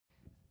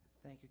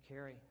Thank you,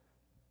 Carrie.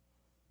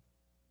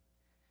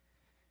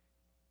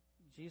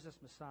 Jesus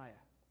Messiah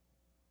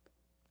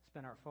has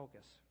been our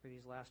focus for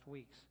these last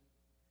weeks.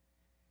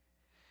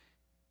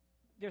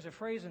 There's a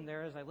phrase in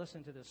there as I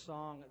listened to this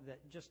song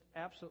that just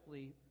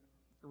absolutely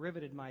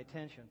riveted my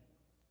attention.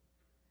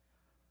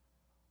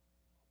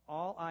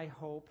 All I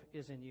hope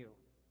is in you.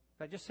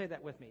 If I just say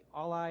that with me.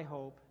 All I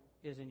hope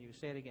is in you.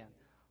 Say it again.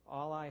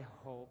 All I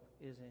hope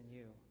is in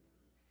you.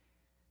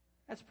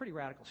 That's a pretty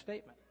radical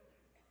statement.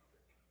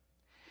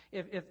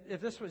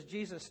 If this was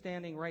Jesus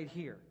standing right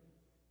here,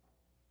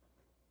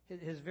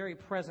 his very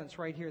presence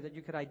right here that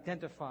you could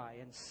identify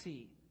and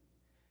see,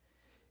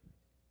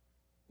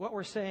 what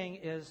we're saying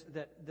is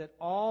that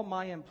all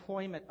my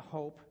employment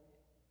hope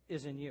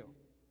is in you.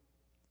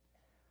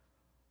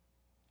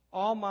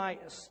 All my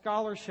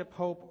scholarship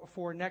hope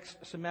for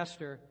next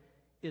semester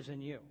is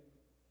in you.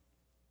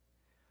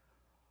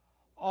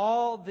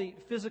 All the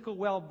physical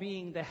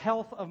well-being, the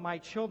health of my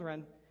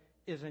children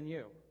is in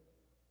you.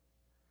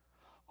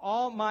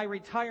 All my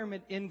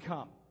retirement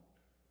income,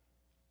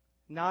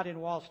 not in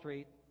Wall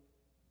Street,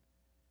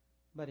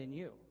 but in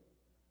you.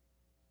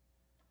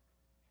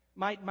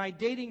 My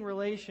dating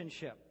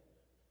relationship,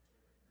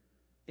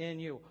 in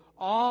you.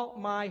 All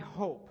my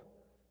hope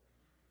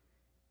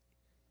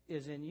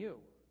is in you.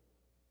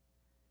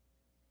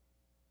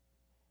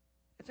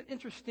 It's an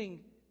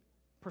interesting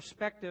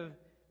perspective,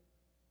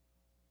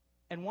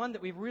 and one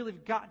that we've really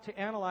got to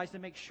analyze to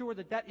make sure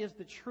that that is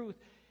the truth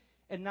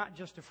and not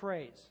just a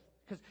phrase.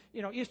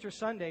 Because, Easter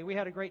Sunday, we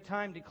had a great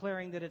time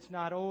declaring that it's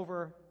not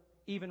over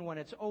even when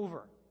it's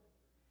over.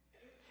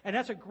 And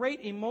that's a great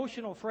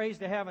emotional phrase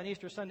to have on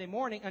Easter Sunday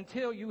morning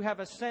until you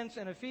have a sense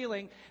and a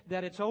feeling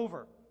that it's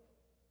over.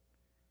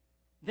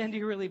 Then do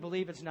you really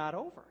believe it's not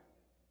over?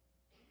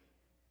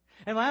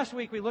 And last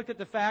week we looked at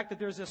the fact that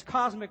there's this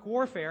cosmic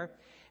warfare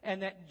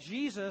and that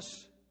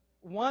Jesus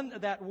won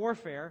that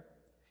warfare.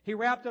 He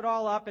wrapped it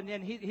all up and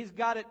then he's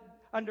got it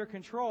under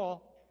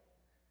control.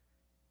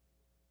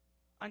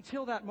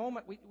 Until that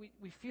moment,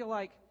 we feel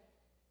like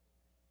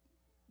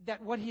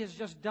that what he has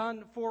just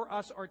done for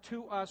us or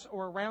to us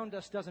or around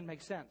us doesn't make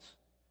sense.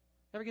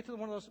 Ever get to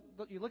one of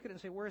those, you look at it and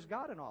say, where's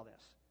God in all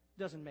this?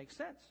 Doesn't make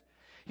sense.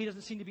 He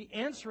doesn't seem to be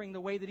answering the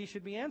way that he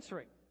should be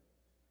answering.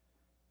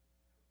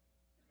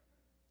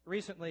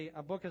 Recently,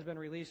 a book has been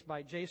released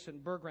by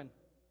Jason Berggren.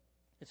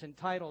 It's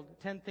entitled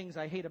 10 Things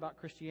I Hate About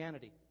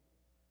Christianity.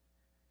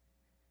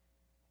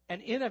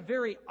 And in a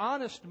very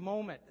honest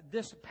moment,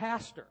 this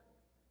pastor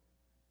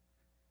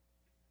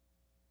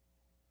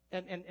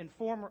and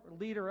former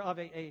leader of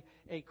a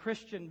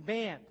Christian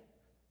band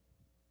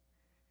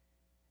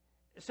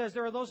says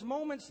there are those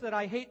moments that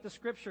I hate the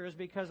Scriptures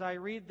because I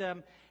read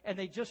them and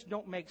they just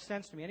don't make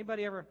sense to me.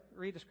 Anybody ever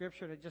read the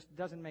Scripture and it just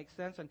doesn't make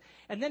sense?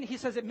 And then he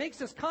says it makes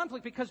this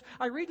conflict because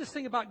I read this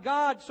thing about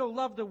God so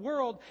loved the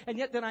world, and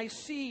yet then I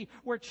see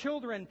where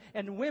children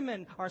and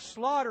women are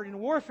slaughtered in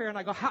warfare, and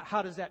I go,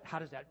 how does that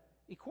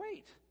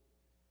equate?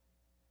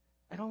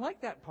 I don't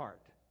like that part.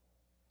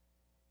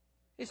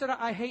 He said,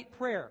 I hate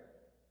prayer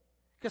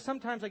because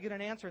sometimes I get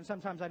an answer and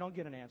sometimes I don't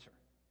get an answer.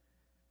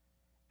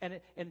 And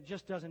it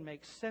just doesn't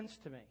make sense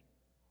to me.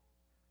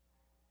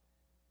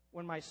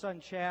 When my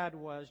son Chad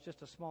was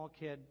just a small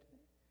kid,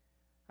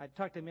 I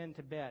tucked him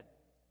into bed.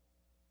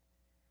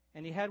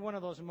 And he had one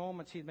of those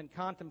moments he'd been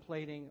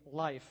contemplating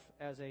life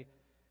as a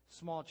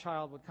small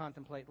child would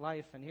contemplate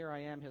life. And here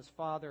I am, his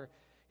father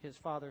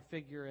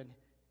figure,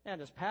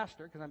 and his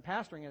pastor, because I'm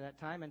pastoring at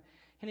that time. And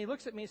he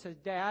looks at me and says,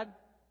 Dad,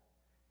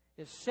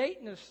 if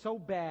Satan is so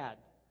bad,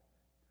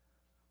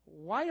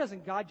 why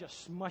doesn't God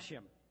just smush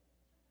him?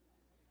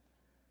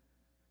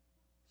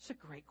 It's a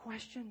great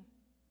question.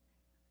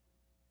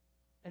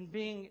 And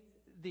being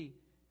the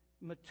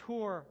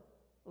mature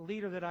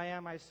leader that I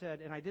am, I said,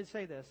 and I did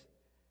say this,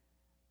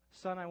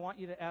 son, I want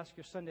you to ask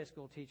your Sunday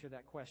school teacher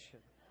that question.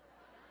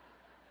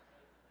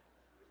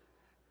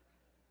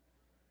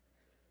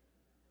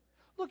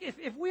 Look,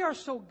 if we are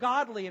so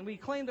godly and we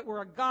claim that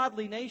we're a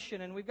godly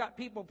nation and we've got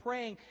people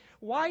praying,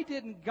 why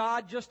didn't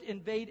God just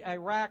invade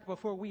Iraq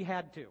before we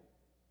had to?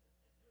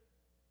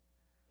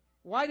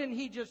 Why didn't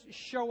he just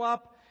show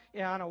up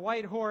on a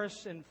white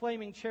horse and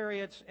flaming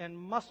chariots and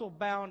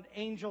muscle-bound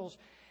angels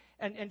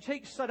and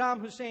take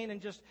Saddam Hussein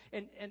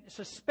and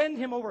suspend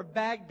him over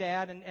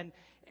Baghdad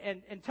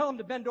and tell him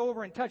to bend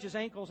over and touch his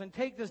ankles and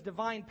take this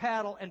divine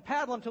paddle and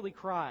paddle until he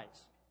cries?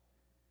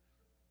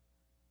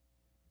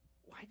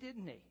 Why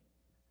didn't he?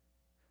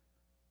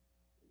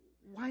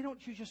 Why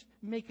don't you just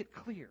make it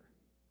clear?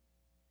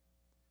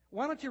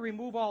 Why don't you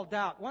remove all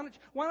doubt? Why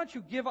don't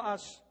you give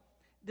us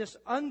this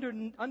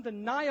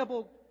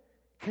undeniable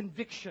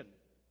conviction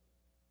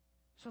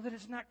so that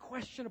it's not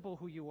questionable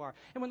who you are?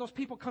 And when those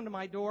people come to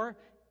my door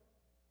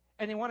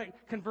and they want to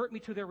convert me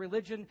to their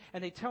religion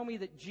and they tell me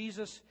that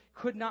Jesus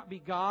could not be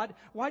God,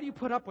 why do you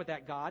put up with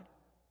that, God?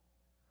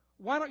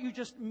 Why don't you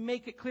just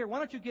make it clear? Why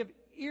don't you give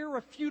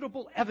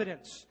irrefutable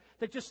evidence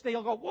that just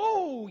they'll go,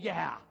 whoa,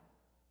 yeah.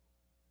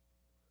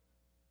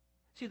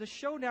 See, the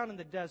showdown in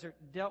the desert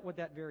dealt with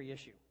that very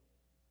issue.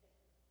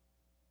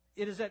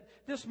 It is at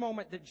this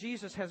moment that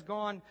Jesus has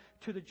gone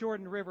to the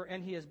Jordan River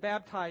and he is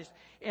baptized,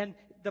 and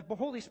the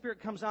Holy Spirit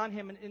comes on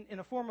him in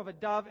a form of a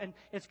dove, and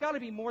it's got to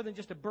be more than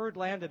just a bird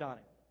landed on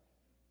him.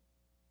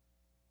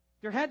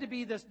 There had to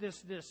be this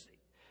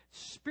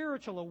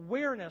spiritual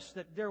awareness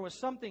that there was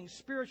something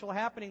spiritual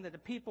happening that the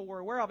people were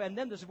aware of, and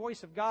then this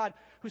voice of God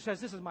who says,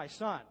 "This is my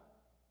son.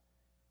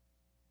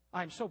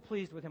 I'm so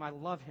pleased with him. I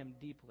love him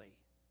deeply."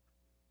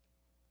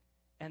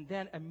 And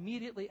then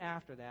immediately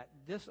after that,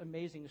 this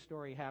amazing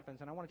story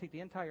happens. And I want to take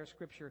the entire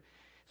Scripture,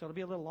 so it'll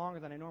be a little longer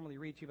than I normally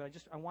read to you, but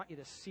I want you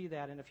to see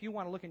that. And if you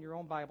want to look in your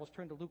own Bibles,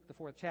 turn to Luke, the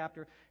 4th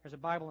chapter. There's a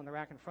Bible in the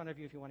rack in front of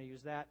you if you want to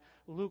use that.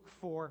 Luke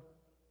 4.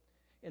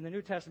 In the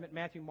New Testament,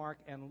 Matthew, Mark,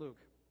 and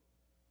Luke.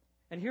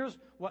 And here's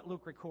what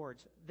Luke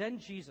records. Then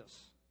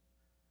Jesus,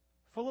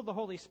 full of the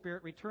Holy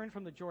Spirit, returned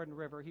from the Jordan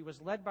River. He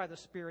was led by the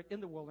Spirit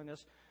in the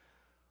wilderness,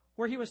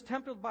 where he was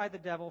tempted by the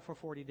devil for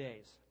 40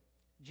 days.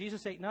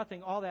 Jesus ate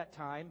nothing all that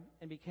time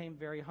and became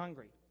very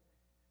hungry.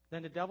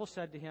 Then the devil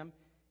said to him,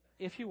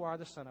 "If you are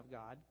the Son of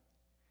God,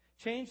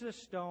 change this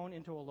stone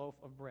into a loaf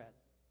of bread."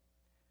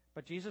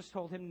 But Jesus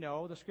told him,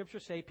 "No, the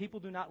Scriptures say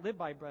people do not live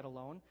by bread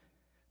alone."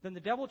 Then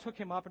the devil took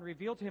him up and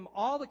revealed to him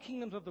all the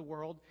kingdoms of the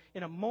world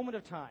in a moment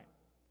of time.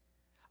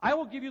 "I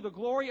will give you the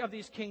glory of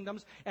these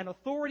kingdoms and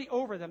authority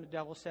over them," the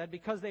devil said,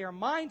 "because they are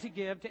mine to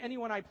give to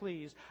anyone I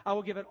please. I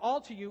will give it all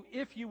to you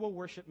if you will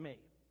worship me."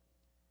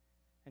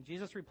 And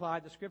Jesus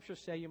replied, "The Scriptures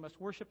say you must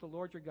worship the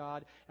Lord your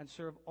God and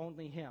serve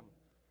only him."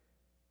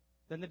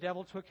 Then the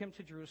devil took him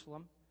to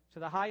Jerusalem, to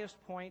the highest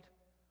point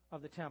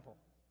of the temple,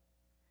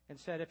 and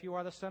said, "If you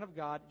are the Son of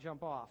God,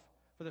 jump off.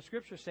 For the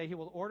Scriptures say he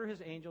will order his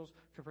angels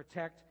to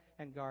protect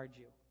and guard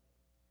you.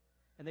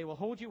 And they will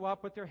hold you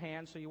up with their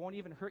hands so you won't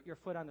even hurt your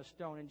foot on the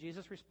stone." And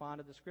Jesus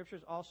responded, "The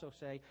Scriptures also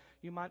say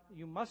you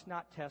must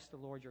not test the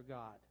Lord your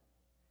God."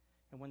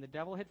 And when the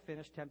devil had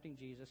finished tempting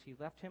Jesus, he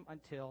left him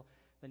until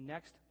the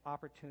next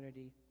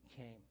opportunity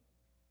came.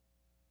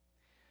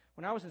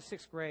 When I was in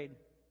 6th grade,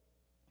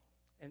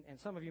 and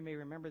some of you may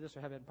remember this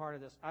or have been part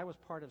of this, I was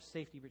part of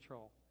Safety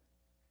Patrol.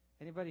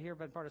 Anybody here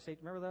been part of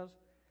Safety? Remember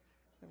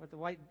those? With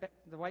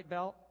the white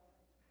belt?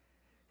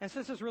 And so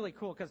this is really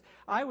cool because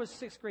I was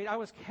 6th grade. I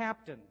was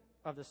captain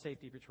of the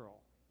Safety Patrol.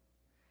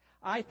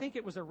 I think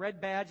it was a red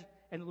badge,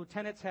 and the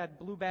lieutenants had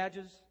blue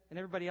badges, and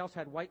everybody else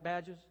had white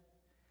badges.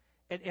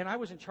 And I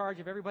was in charge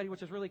of everybody,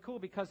 which is really cool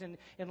because in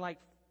like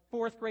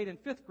 4th grade and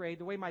 5th grade,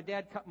 the way my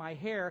dad cut my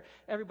hair,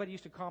 everybody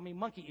used to call me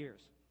monkey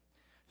ears.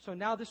 So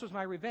now this was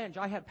my revenge.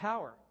 I had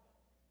power.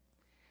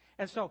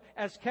 And so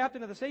as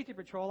captain of the Safety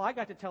Patrol, I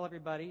got to tell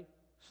everybody,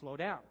 "Slow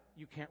down.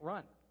 You can't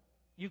run.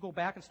 You go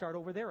back and start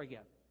over there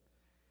again.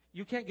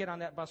 You can't get on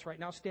that bus right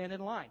now. Stand in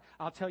line.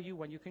 I'll tell you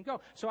when you can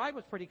go." So I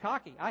was pretty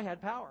cocky. I had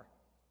power.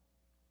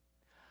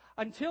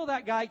 Until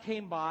that guy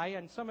came by,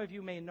 and some of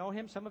you may know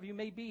him, some of you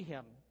may be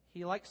him.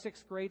 He liked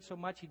 6th grade so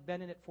much he'd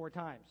been in it 4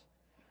 times.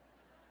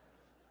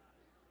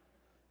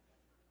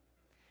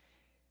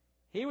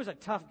 He was a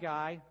tough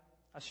guy,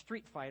 a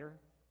street fighter.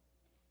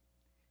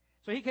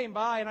 So he came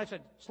by and I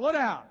said, "Slow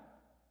down."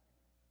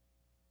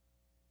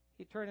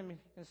 He turned to me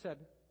and said,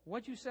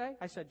 "What'd you say?"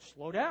 I said,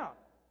 "Slow down."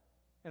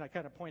 And I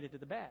kind of pointed to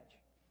the badge.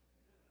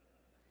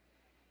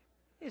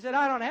 He said,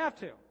 "I don't have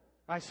to."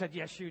 I said,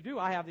 "Yes, you do.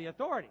 I have the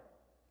authority.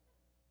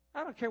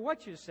 I don't care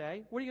what you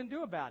say. What are you going to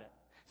do about it?"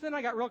 So then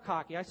I got real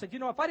cocky. I said, "You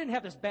know, if I didn't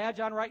have this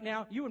badge on right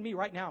now, you and me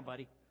right now,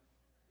 buddy."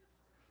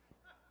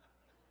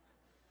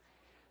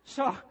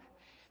 So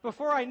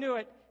before I knew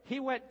it, he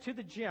went to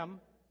the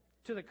gym,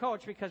 to the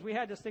coach, because we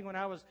had this thing when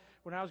I was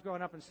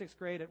growing up in 6th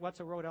grade at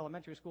Wetzel Road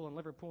Elementary School in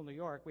Liverpool, New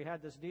York. We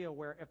had this deal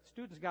where if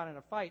students got in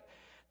a fight,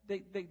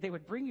 they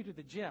would bring you to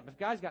the gym. If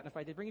guys got in a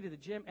fight, they'd bring you to the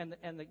gym, and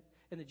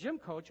the gym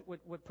coach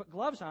would put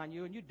gloves on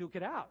you, and you'd duke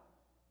it out.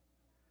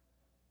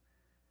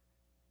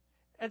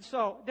 And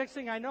so next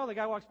thing I know, the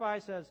guy walks by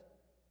and says,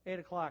 8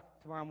 o'clock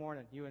tomorrow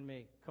morning, you and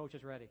me. Coach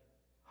is ready.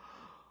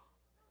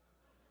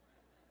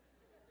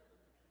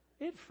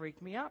 It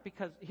freaked me out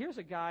because here's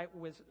a guy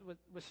with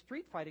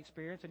street fight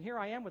experience, and here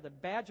I am with a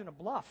badge and a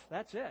bluff.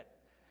 That's it.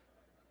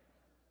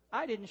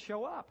 I didn't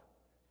show up.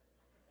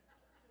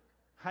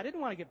 I didn't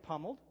want to get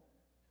pummeled.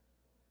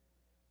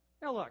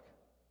 Now look,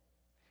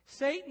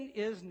 Satan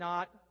is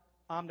not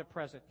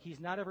omnipresent. He's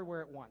not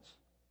everywhere at once.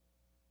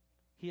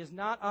 He is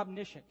not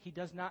omniscient. He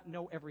does not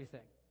know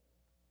everything.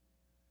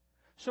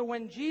 So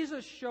when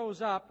Jesus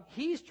shows up,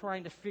 he's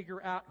trying to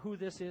figure out who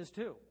this is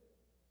too.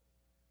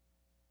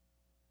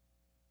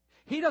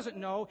 He doesn't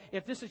know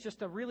if this is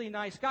just a really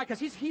nice guy, because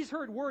he's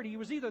heard word. He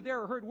was either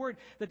there or heard word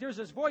that there's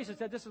this voice that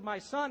said, "This is my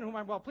son, whom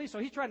I'm well pleased." So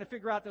he's trying to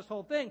figure out this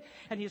whole thing,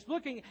 and he's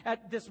looking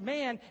at this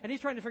man, and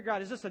he's trying to figure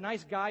out, is this a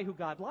nice guy who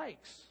God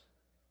likes?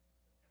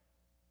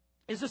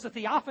 Is this a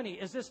theophany?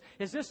 Is this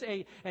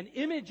an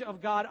image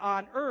of God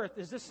on earth?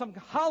 Is this some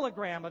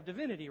hologram of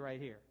divinity right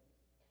here?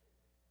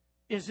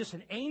 Is this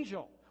an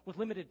angel with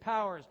limited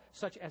powers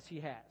such as he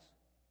has?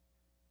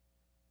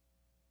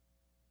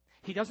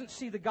 He doesn't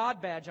see the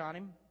God badge on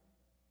him,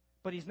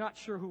 but he's not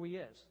sure who he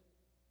is.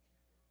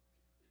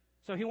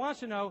 So he wants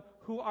to know,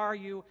 who are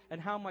you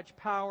and how much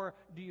power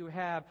do you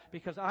have?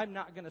 Because I'm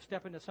not going to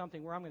step into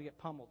something where I'm going to get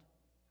pummeled.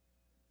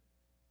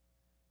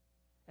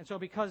 And so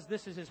because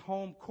this is his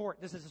home court,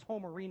 this is his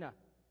home arena,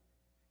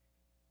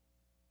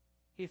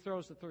 he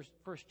throws the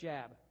first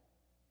jab.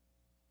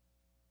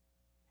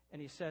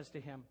 And he says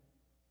to him,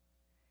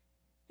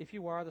 if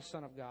you are the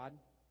Son of God,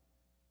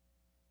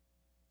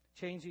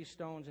 change these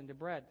stones into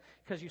bread.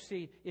 Because you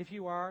see, if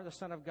you are the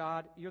Son of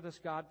God, you're this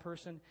God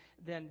person,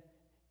 then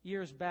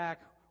years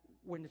back,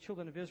 when the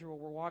children of Israel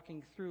were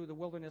walking through the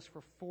wilderness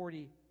for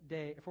 40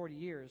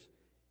 years,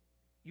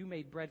 you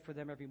made bread for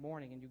them every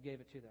morning and you gave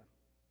it to them.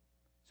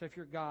 So if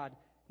you're God,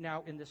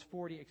 now in this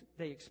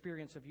 40-day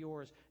experience of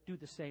yours, do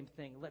the same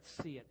thing. Let's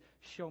see it.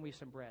 Show me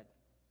some bread.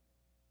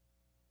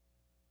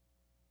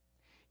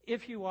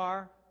 If you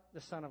are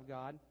the Son of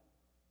God,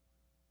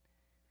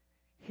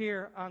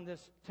 here on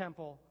this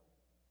temple,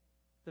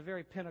 the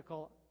very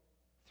pinnacle,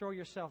 throw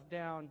yourself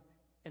down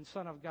and,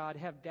 Son of God,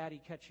 have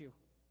Daddy catch you.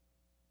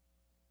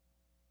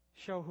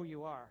 Show who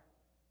you are.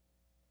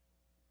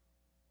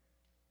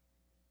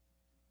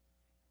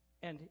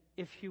 And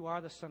if you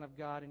are the Son of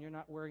God and you're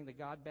not wearing the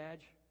God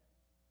badge,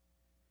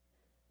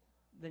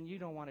 then you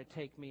don't want to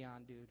take me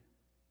on, dude.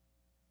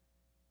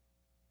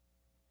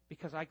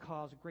 Because I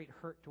cause great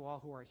hurt to all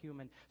who are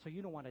human, so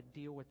you don't want to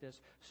deal with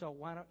this. So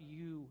why don't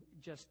you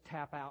just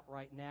tap out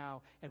right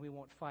now and we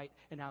won't fight,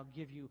 and I'll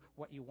give you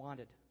what you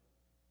wanted.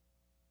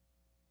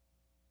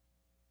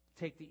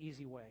 Take the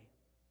easy way.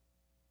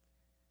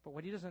 But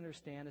what he doesn't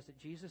understand is that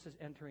Jesus is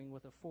entering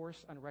with a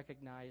force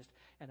unrecognized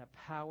and a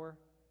power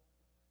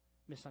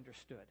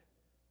misunderstood.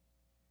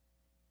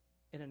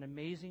 In an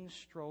amazing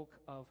stroke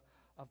of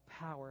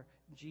power,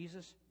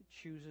 Jesus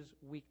chooses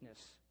weakness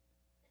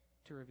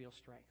to reveal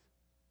strength.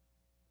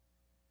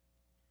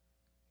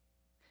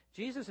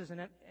 Jesus is in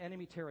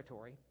enemy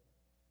territory,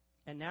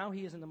 and now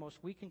he is in the most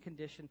weakened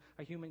condition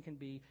a human can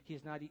be. He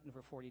has not eaten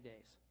for 40 days.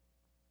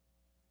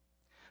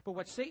 But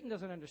what Satan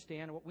doesn't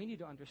understand, and what we need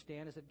to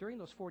understand, is that during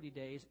those 40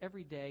 days,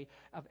 every day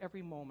of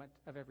every moment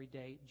of every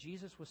day,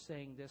 Jesus was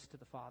saying this to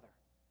the Father: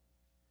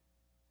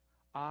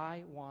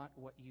 I want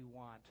what you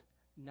want,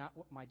 not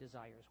what my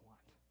desires want.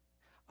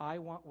 I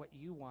want what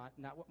you want,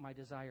 not what my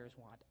desires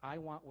want. I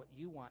want what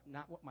you want,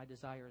 not what my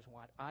desires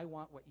want. I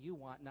want what you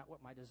want, not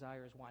what my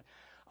desires want.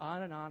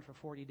 On and on for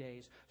 40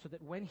 days, so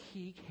that when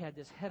he had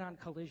this head-on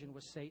collision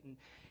with Satan,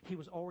 he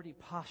was already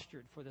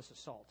postured for this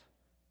assault.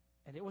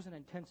 And it was an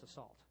intense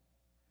assault.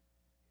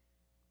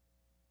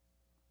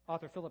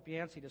 Author Philip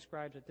Yancey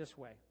describes it this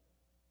way: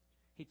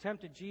 he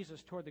tempted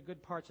Jesus toward the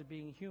good parts of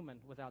being human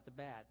without the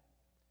bad,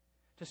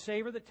 to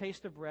savor the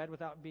taste of bread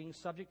without being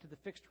subject to the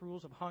fixed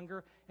rules of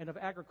hunger and of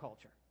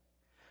agriculture,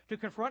 to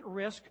confront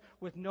risk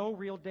with no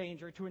real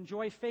danger, to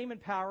enjoy fame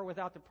and power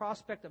without the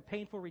prospect of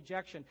painful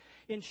rejection.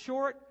 In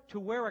short, to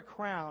wear a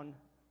crown,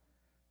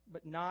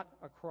 but not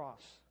a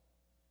cross.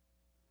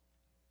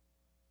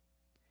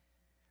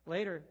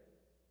 Later,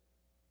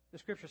 the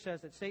Scripture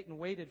says that Satan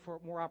waited for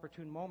more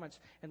opportune moments,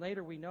 and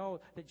later we know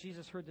that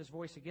Jesus heard this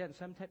voice again,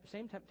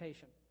 same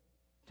temptation.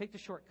 Take the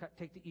shortcut,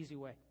 take the easy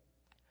way.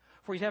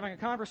 For he's having a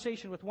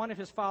conversation with one of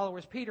his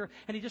followers, Peter,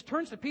 and he just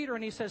turns to Peter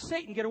and he says,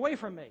 Satan, get away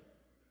from me.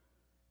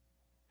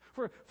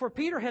 For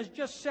Peter has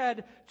just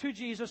said to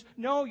Jesus,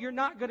 no, you're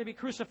not going to be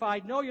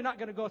crucified. No, you're not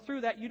going to go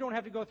through that. You don't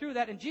have to go through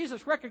that. And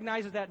Jesus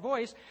recognizes that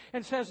voice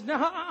and says,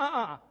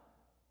 no,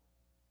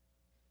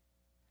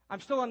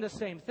 I'm still on this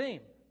same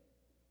theme.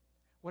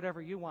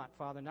 Whatever you want,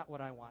 Father, not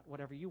what I want.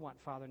 Whatever you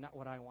want, Father, not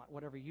what I want.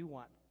 Whatever you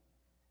want,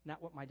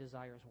 not what my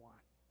desires want.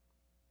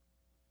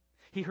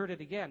 He heard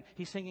it again.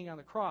 He's hanging on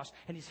the cross,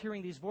 and he's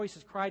hearing these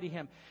voices cry to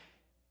him,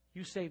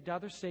 you saved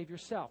others, save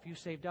yourself. You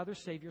saved others,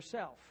 save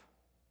yourself.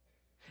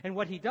 And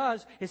what he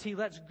does is he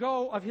lets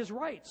go of his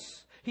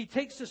rights. He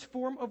takes this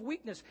form of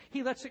weakness.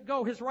 He lets it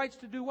go. His rights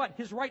to do what?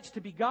 His rights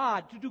to be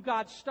God, to do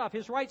God's stuff.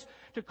 His rights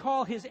to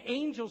call his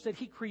angels that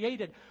he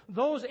created,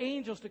 those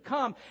angels to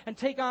come and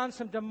take on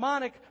some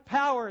demonic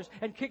powers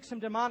and kick some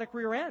demonic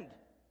rear end.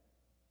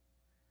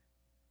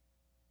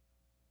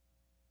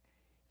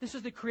 This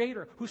is the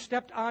Creator who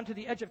stepped onto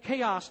the edge of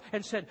chaos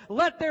and said,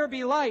 let there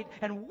be light,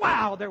 and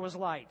wow, there was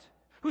light.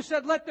 Who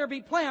said, let there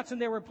be plants,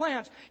 and there were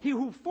plants. He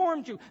who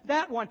formed you,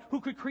 that one who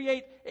could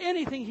create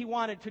anything he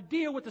wanted to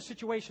deal with the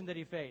situation that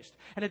he faced.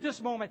 And at this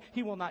moment,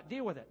 he will not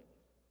deal with it.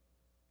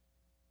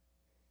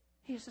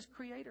 He is his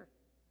Creator.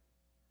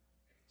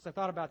 As I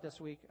thought about this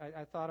week,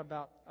 I thought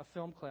about a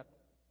film clip.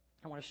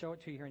 I want to show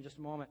it to you here in just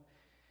a moment.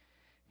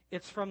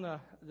 It's from the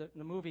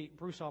movie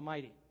Bruce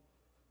Almighty.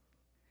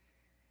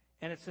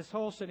 And it's this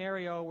whole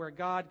scenario where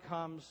God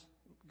comes,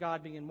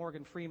 God being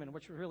Morgan Freeman,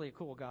 which was really a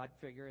cool God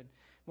figure. And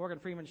Morgan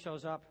Freeman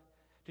shows up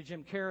to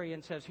Jim Carrey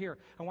and says, here,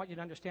 I want you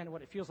to understand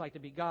what it feels like to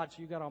be God,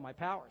 so you got all my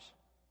powers.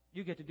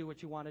 You get to do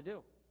what you want to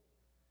do.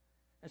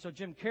 And so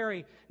Jim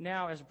Carrey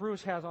now, as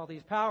Bruce, has all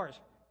these powers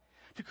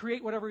to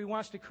create whatever he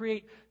wants to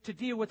create, to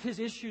deal with his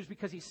issues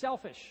because he's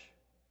selfish.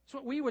 It's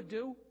what we would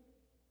do.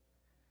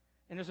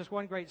 And there's this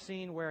one great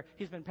scene where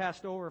he's been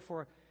passed over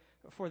for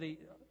the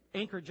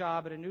anchor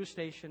job at a news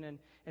station,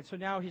 and so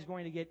now he's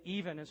going to get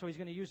even, and so he's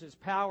going to use his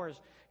powers.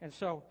 And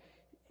so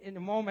in the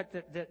moment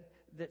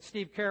that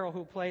Steve Carroll,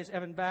 who plays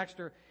Evan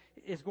Baxter,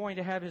 is going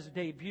to have his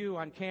debut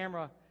on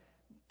camera,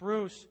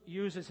 Bruce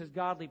uses his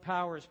godly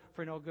powers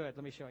for no good.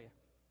 Let me show you.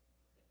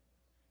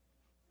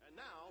 And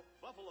now,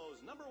 Buffalo's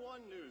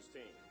 #1 news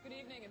team. Good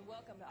evening and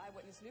welcome to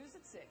Eyewitness News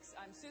at 6.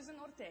 I'm Susan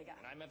Ortega.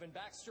 And I'm Evan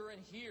Baxter,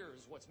 and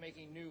here's what's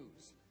making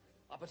news.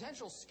 A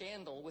potential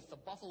scandal with the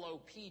Buffalo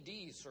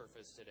PD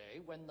surfaced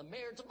today when the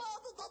mayor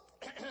demanded that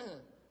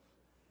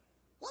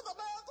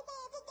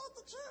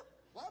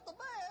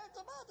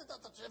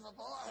the chief of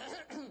police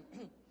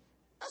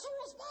as a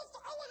response to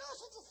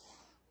allegations.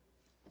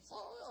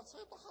 Sorry, I'd say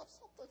perhaps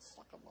something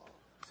stuck in there.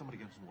 Somebody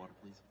get some water,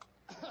 please.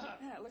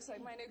 Yeah, it looks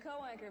like my new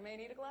co-anchor may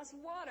need a glass of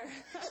water.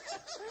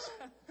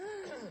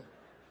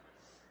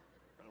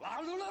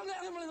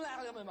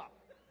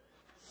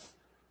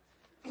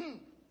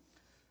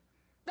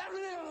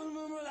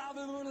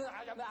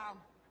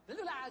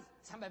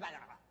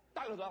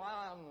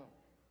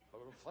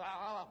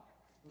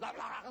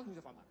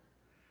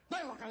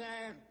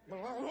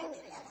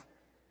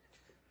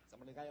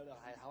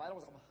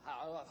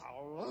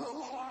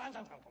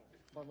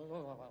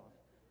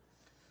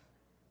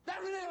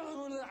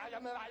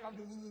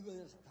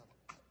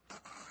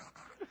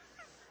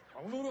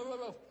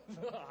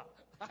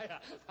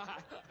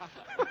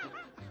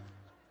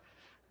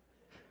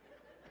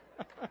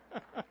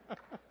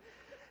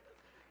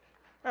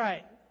 All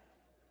right.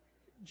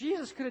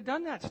 Jesus could have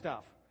done that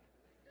stuff.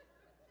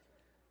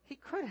 He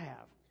could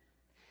have.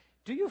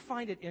 Do you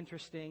find it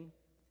interesting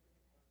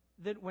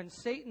that when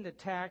Satan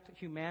attacked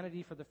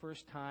humanity for the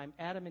first time,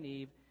 Adam and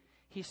Eve,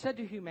 he said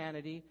to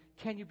humanity,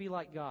 "Can you be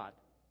like God?"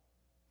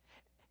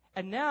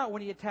 And now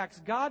when he attacks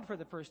God for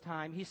the first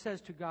time, he says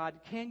to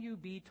God, "Can you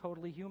be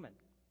totally human?"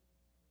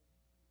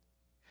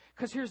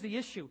 Because here's the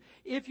issue.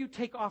 If you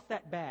take off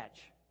that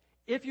badge,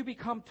 if you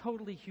become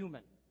totally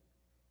human,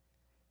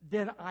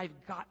 then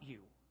I've got you.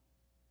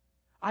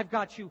 I've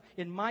got you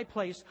in my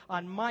place,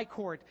 on my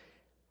court,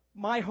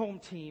 my home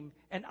team,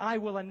 and I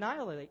will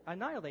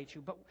annihilate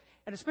you.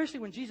 And especially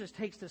when Jesus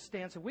takes this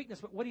stance of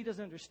weakness. But what he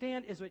doesn't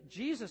understand is that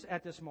Jesus,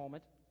 at this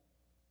moment,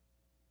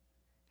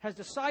 has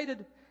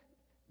decided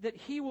that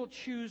he will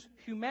choose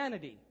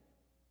humanity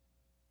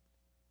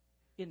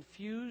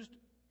infused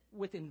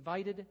with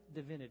invited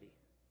divinity.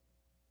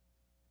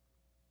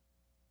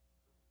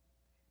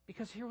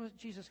 Because here's what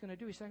Jesus is going to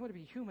do. He said, I'm going to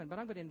be human, but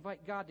I'm going to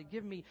invite God to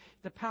give me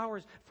the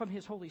powers from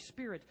His Holy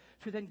Spirit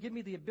to then give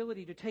me the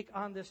ability to take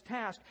on this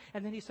task.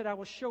 And then He said, I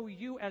will show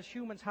you as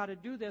humans how to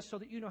do this so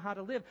that you know how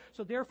to live.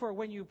 So therefore,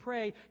 when you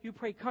pray,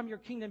 come your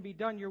kingdom, be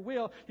done your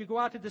will. You go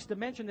out to this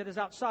dimension that is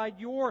outside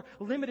your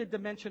limited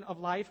dimension of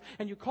life,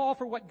 and you call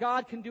for what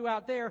God can do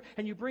out there,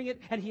 and you bring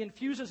it, and He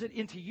infuses it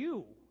into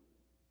you.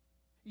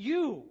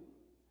 You,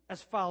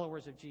 as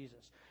followers of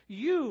Jesus.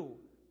 You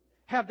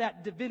have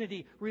that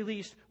divinity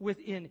released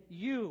within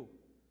you.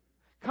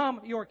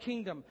 Come your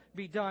kingdom,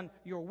 be done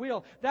your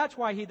will. That's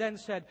why he then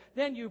said,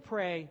 then you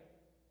pray,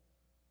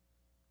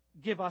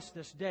 give us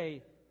this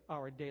day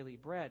our daily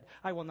bread.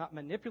 I will not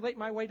manipulate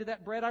my way to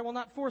that bread. I will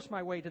not force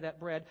my way to that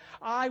bread.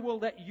 I will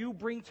let you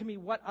bring to me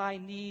what I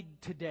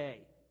need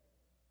today.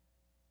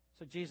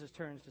 So Jesus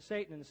turns to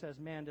Satan and says,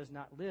 man does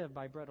not live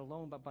by bread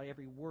alone, but by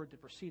every word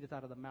that proceedeth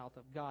out of the mouth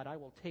of God. I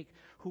will take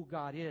who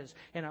God is,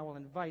 and I will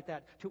invite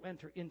that to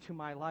enter into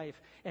my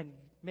life and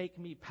make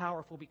me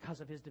powerful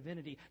because of His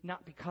divinity,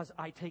 not because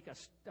I take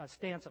a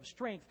stance of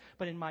strength,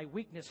 but in my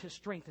weakness, His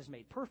strength is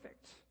made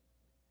perfect.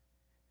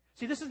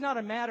 See, this is not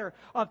a matter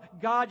of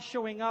God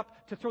showing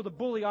up to throw the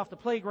bully off the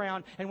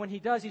playground, and when He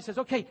does, He says,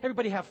 okay,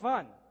 everybody have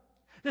fun.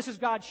 This is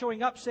God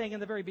showing up saying in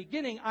the very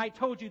beginning, I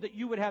told you that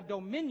you would have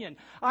dominion.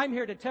 I'm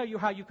here to tell you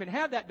how you can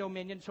have that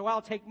dominion, so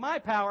I'll take my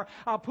power,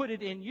 I'll put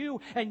it in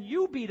you, and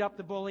you beat up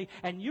the bully,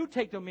 and you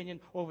take dominion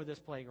over this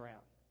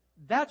playground.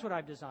 That's what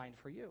I've designed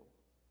for you.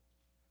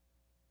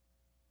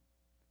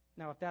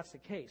 Now, if that's the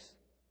case,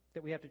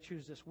 that we have to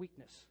choose this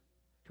weakness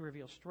to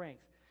reveal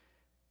strength,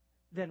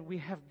 then we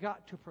have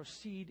got to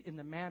proceed in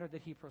the manner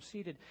that He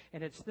proceeded,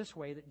 and it's this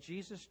way that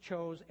Jesus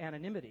chose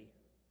anonymity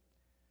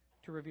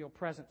to reveal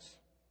presence.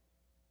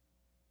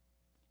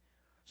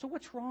 So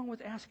what's wrong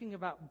with asking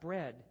about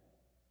bread?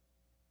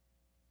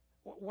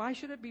 Why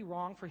should it be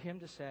wrong for Him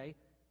to say,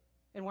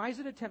 and why is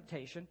it a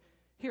temptation?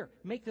 Here,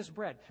 make this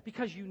bread.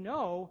 Because you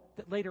know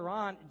that later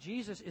on,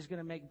 Jesus is going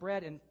to make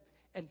bread and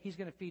He's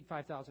going to feed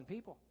 5,000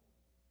 people.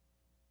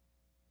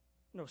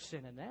 No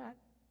sin in that.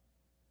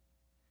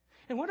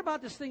 And what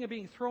about this thing of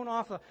being thrown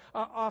off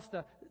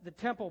the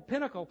temple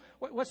pinnacle?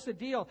 What's the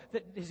deal?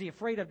 Is He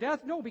afraid of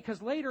death? No,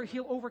 because later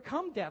He'll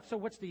overcome death. So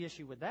what's the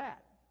issue with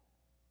that?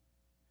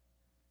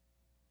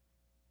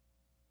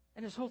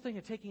 And this whole thing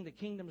of taking the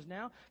kingdoms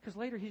now, because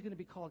later He's going to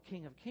be called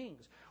King of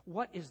Kings.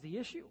 What is the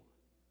issue?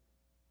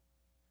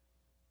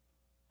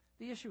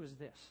 The issue is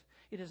this.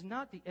 It is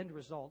not the end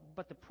result,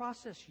 but the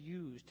process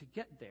used to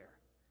get there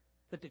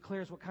that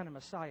declares what kind of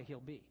Messiah He'll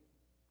be.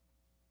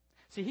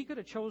 See, He could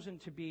have chosen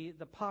to be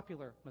the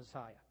popular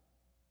Messiah.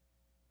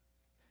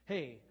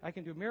 Hey, I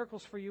can do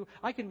miracles for you.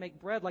 I can make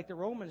bread like the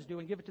Romans do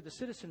and give it to the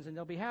citizens and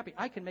they'll be happy.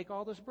 I can make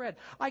all this bread.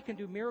 I can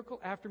do miracle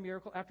after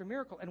miracle after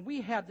miracle. And we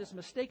have this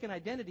mistaken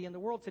identity in the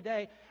world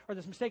today, or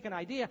this mistaken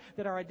idea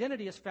that our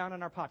identity is found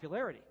in our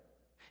popularity.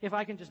 If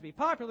I can just be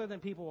popular,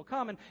 then people will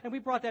come. And we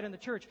brought that in the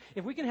church.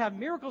 If we can have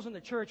miracles in the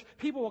church,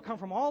 people will come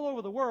from all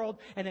over the world,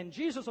 and then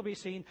Jesus will be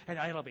seen, and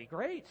it'll be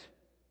great.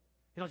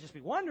 It'll just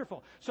be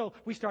wonderful. So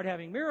we start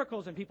having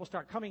miracles, and people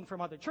start coming from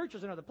other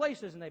churches and other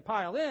places, and they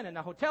pile in, and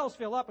the hotels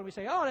fill up, and we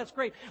say, oh, that's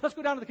great. Let's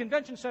go down to the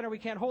convention center. We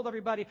can't hold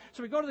everybody.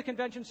 So we go to the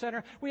convention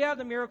center. We have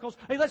the miracles.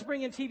 Hey, let's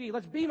bring in TV.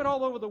 Let's beam it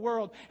all over the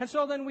world. And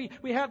so then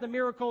we have the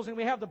miracles, and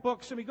we have the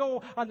books, and we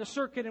go on the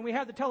circuit, and we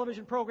have the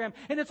television program,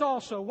 and it's all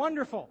so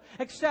wonderful.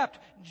 Except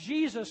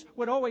Jesus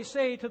would always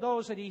say to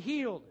those that he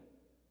healed,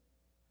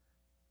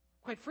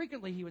 quite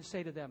frequently he would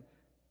say to them,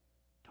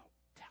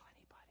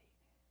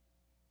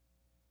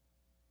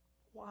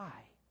 why?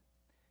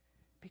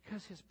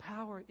 Because his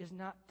power is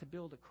not to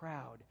build a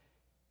crowd.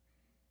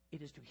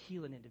 It is to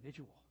heal an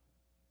individual.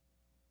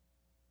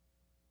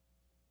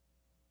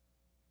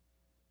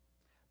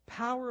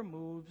 Power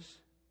moves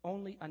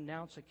only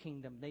announce a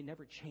kingdom. They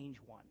never change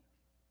one.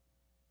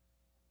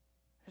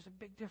 There's a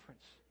big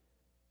difference.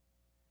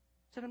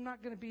 He said, I'm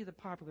not going to be the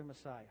popular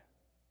Messiah.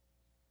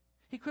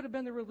 He could have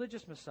been the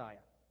religious Messiah.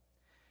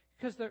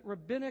 Because the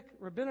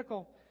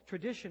rabbinical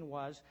tradition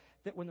was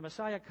that when the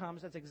Messiah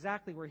comes, that's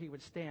exactly where he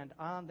would stand,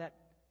 on that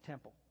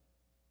temple.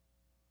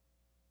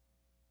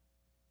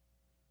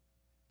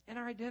 And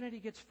our identity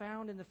gets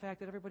found in the fact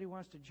that everybody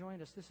wants to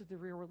join us. This is the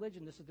real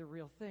religion. This is the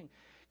real thing.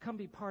 Come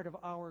be part of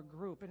our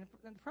group. And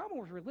the problem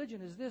with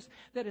religion is this,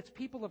 that it's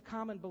people of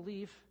common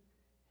belief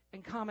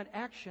and common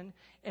action.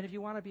 And if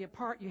you want to be a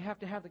part, you have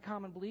to have the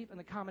common belief and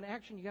the common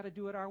action. You got to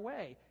do it our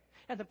way.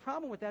 And the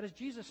problem with that is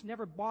Jesus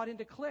never bought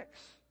into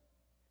cliques,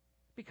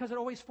 because it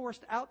always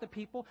forced out the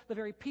people, the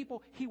very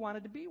people he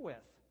wanted to be with.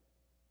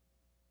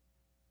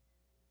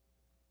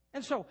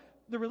 And so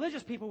the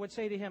religious people would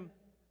say to him,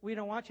 we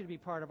don't want you to be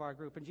part of our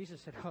group. And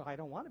Jesus said, oh, I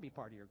don't want to be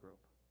part of your group.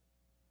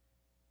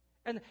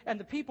 And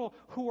the people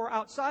who were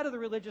outside of the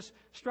religious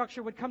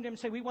structure would come to him and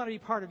say, we want to be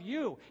part of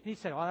you. And he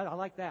said, oh, I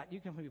like that. You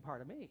can be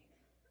part of me.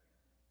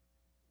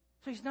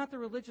 So he's not the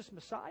religious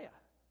Messiah.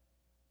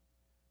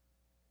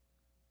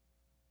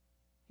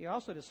 He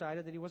also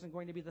decided that he wasn't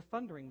going to be the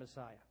thundering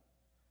Messiah.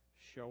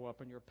 Show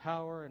up in your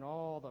power and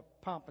all the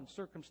pomp and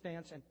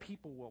circumstance, and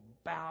people will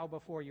bow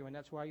before you. And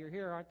that's why you're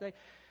here, aren't they?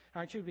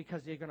 Aren't you?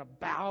 Because they're going to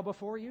bow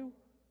before you?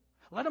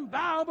 Let them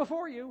bow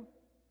before you.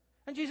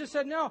 And Jesus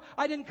said, no,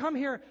 I didn't come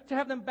here to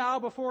have them bow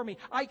before me.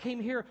 I came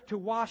here to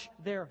wash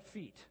their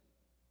feet.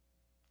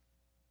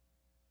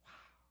 Wow.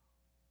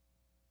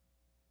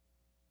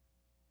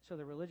 So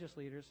the religious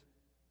leaders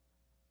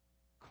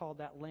called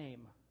that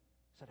lame.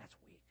 So that's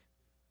weak.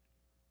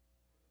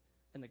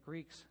 And the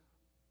Greeks,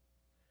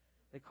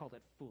 they called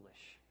it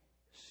foolish,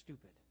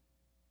 stupid.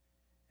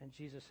 And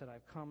Jesus said,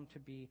 I've come to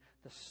be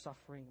the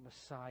suffering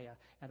Messiah,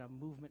 and a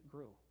movement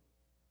grew.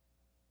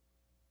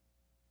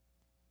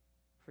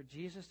 For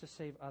Jesus to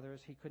save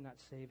others, he could not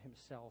save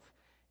himself,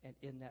 and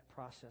in that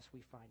process we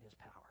find his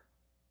power.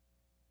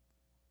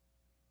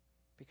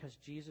 Because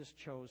Jesus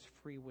chose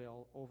free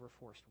will over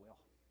forced will.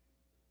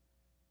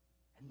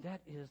 And that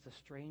is the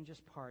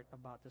strangest part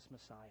about this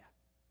Messiah.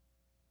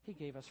 He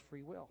gave us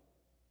free will.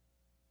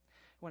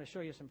 I want to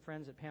show you some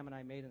friends that Pam and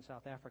I made in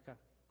South Africa.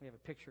 We have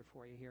a picture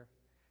for you here.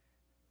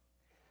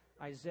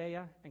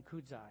 Isaiah and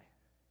Kudzai.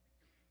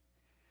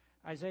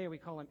 Isaiah, we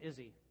call him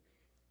Izzy.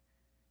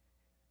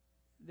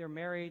 They're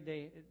married.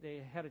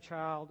 They had a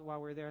child while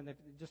we were there, and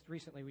just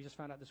recently, we just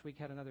found out this week,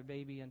 had another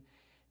baby, and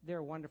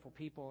they're wonderful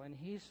people. And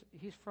he's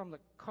from the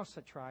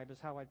Xhosa tribe, is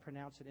how I'd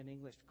pronounce it in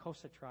English.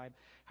 Xhosa tribe.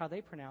 How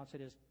they pronounce it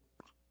is,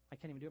 I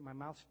can't even do it. My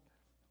mouth's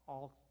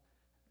all,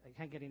 I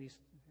can't get any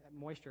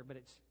moisture, but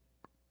it's,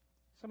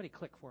 somebody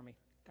click for me.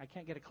 I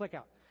can't get a click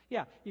out.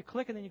 Yeah, you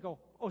click and then you go,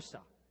 Osa.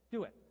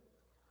 Do it.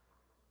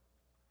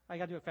 I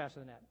got to do it faster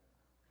than that.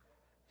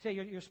 Say,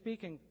 you're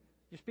speaking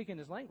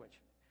his language.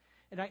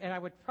 And I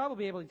would probably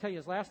be able to tell you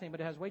his last name, but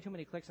it has way too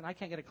many clicks, and I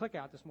can't get a click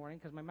out this morning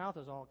because my mouth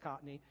is all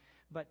cottony.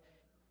 But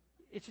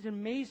it's an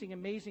amazing,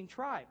 amazing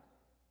tribe.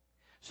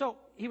 So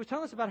he was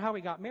telling us about how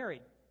he got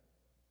married.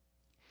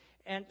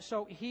 And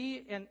so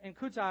he and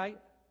Kudzai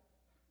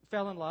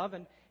fell in love,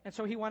 and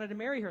so he wanted to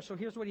marry her. So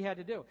here's what he had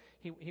to do.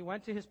 He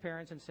went to his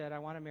parents and said, I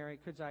want to marry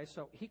Kudzai.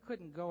 So he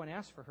couldn't go and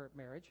ask for her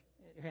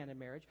hand in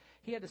marriage.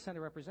 He had to send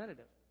a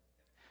representative.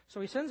 So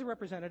he sends a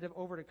representative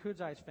over to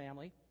Kudzai's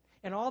family,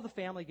 and all the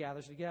family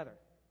gathers together.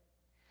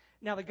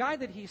 Now, the guy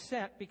that he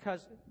sent,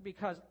 because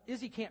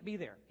Izzy can't be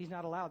there. He's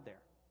not allowed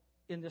there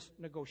in this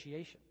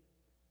negotiation.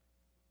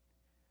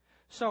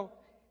 So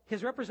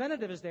his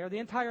representative is there, the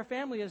entire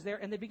family is there,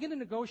 and they begin to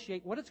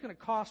negotiate what it's going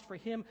to cost for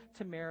him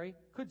to marry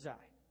Kudzai.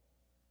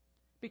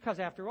 Because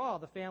after all,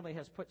 the family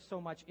has put so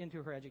much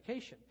into her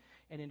education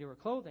and into her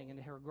clothing and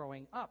her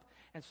growing up.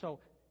 And so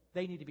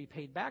they need to be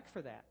paid back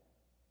for that.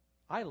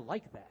 I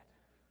like that.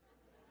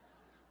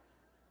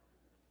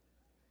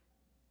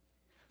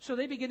 So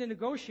they begin to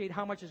negotiate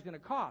how much it's going to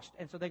cost.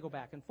 And so they go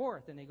back and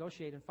forth and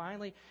negotiate. And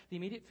finally, the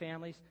immediate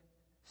family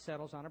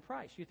settles on a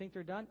price. You think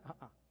they're done?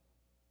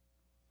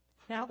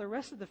 Now the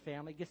rest of the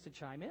family gets to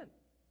chime in.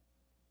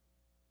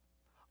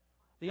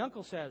 The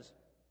uncle says,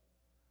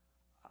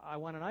 I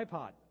want an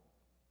iPod.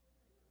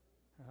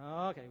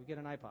 Okay, we get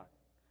an iPod.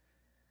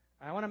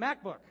 I want a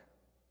MacBook.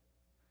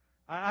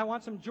 I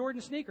want some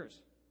Jordan sneakers.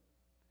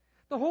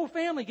 The whole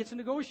family gets to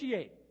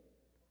negotiate.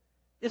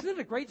 Isn't it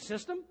a great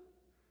system?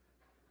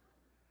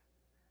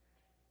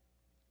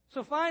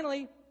 So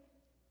finally,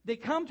 they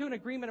come to an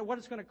agreement of what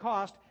it's going to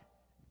cost.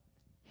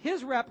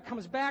 His rep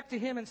comes back to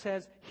him and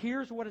says,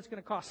 here's what it's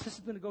going to cost. This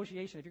is the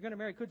negotiation. If you're going to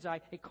marry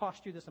Kudzai, it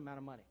costs you this amount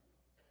of money.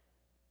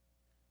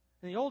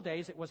 In the old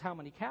days, it was how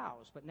many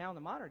cows. But now in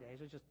the modern days,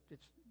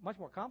 it's much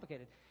more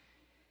complicated.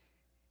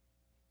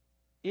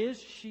 Is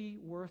she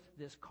worth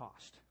this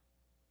cost?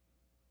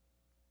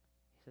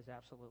 He says,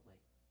 absolutely.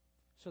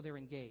 So they're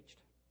engaged.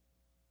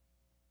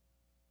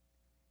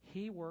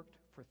 He worked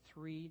for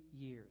 3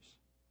 years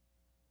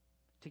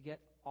to get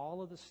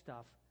all of the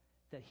stuff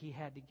that he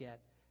had to get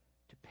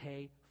to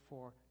pay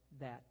for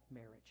that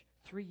marriage.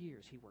 3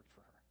 years he worked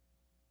for her.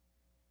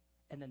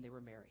 And then they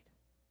were married.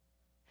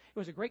 It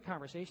was a great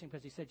conversation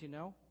because he said, you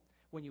know,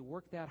 when you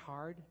work that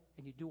hard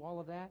and you do all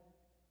of that,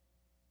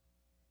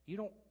 you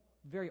don't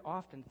very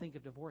often think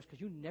of divorce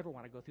because you never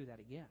want to go through that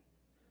again.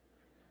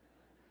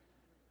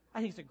 I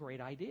think it's a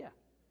great idea.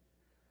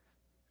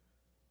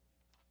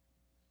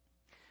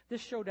 This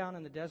showdown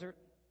in the desert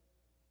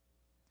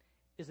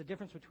is the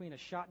difference between a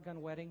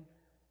shotgun wedding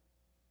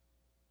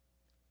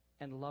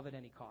and love at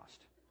any cost.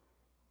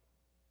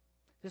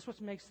 This is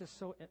what makes this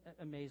so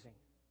amazing.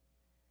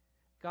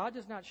 God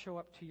does not show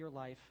up to your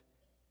life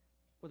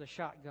with a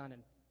shotgun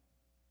and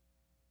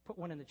put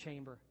one in the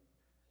chamber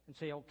and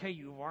say, okay,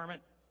 you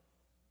varmint,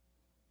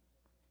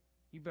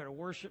 you better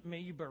worship me,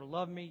 you better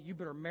love me, you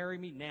better marry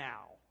me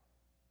now.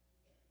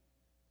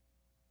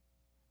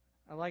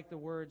 I like the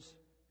words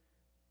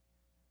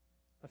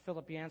of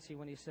Philip Yancey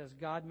when he says,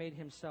 God made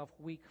himself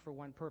weak for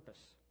one purpose,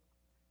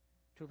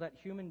 to let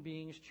human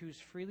beings choose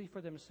freely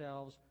for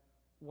themselves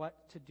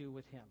what to do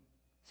with him.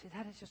 See,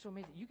 that is just so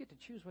amazing. You get to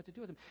choose what to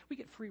do with him. We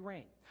get free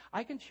reign.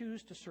 I can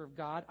choose to serve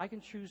God. I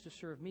can choose to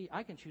serve me.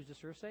 I can choose to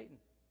serve Satan.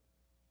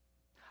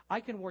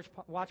 I can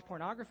watch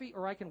pornography,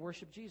 or I can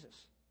worship Jesus.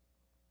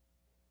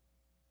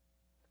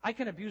 I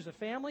can abuse a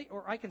family,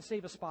 or I can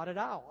save a spotted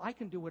owl. I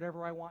can do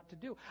whatever I want to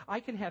do. I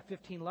can have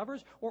 15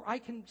 lovers, or I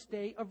can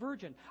stay a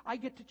virgin. I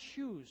get to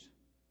choose.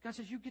 God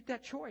says, you get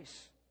that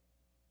choice.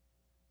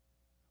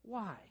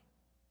 Why?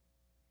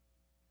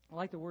 I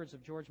like the words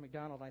of George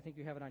MacDonald. I think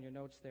you have it on your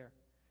notes there.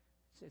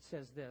 It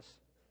says this: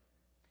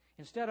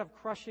 instead of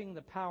crushing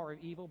the power of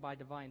evil by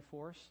divine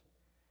force,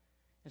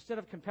 instead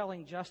of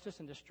compelling justice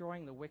and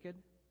destroying the wicked,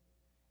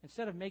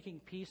 instead of making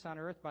peace on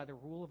earth by the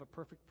rule of a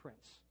perfect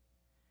prince,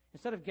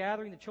 instead of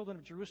gathering the children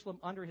of Jerusalem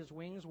under his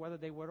wings, whether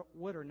they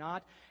would or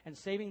not, and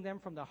saving them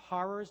from the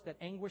horrors that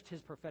anguished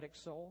his prophetic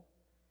soul,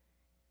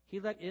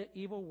 he let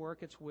evil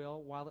work its will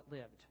while it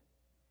lived.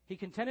 He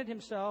contented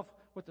himself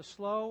with the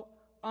slow,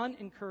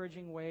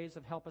 unencouraging ways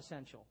of help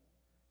essential,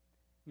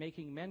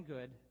 making men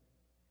good,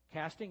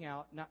 casting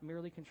out, not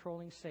merely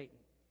controlling Satan.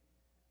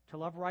 To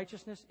love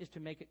righteousness is to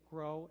make it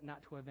grow,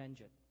 not to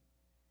avenge it.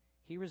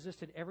 He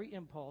resisted every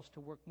impulse to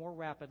work more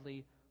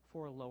rapidly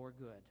for a lower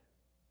good.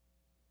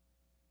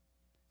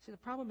 See, the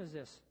problem is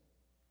this: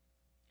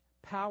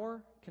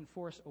 power can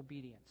force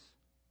obedience,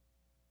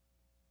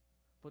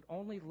 but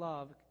only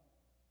love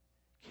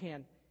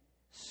can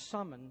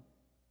summon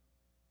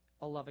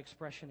a love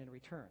expression in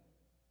return.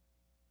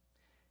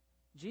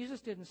 Jesus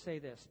didn't say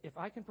this: if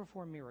I can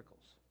perform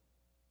miracles,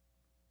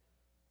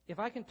 if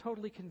I can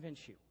totally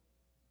convince you,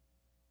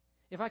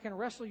 if I can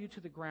wrestle you to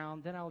the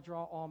ground, then I'll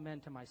draw all men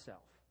to myself.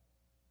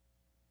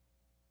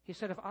 He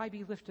said, if I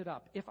be lifted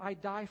up, if I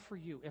die for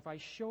you, if I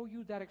show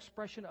you that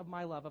expression of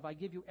my love, if I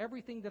give you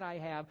everything that I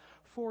have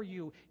for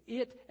you,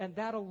 it and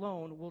that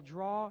alone will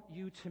draw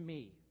you to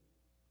me.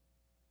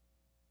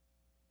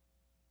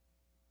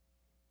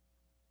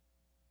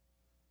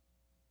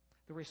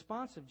 The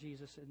response of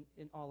Jesus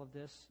in all of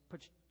this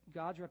puts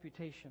God's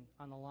reputation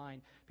on the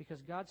line,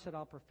 because God said,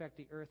 I'll perfect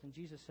the earth, and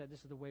Jesus said,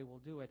 this is the way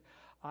we'll do it.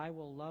 I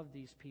will love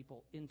these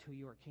people into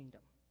your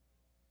kingdom.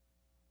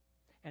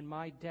 And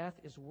my death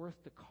is worth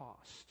the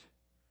cost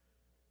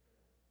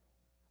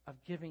of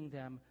giving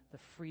them the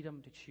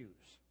freedom to choose.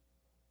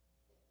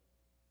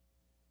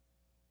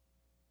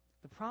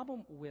 The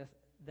problem with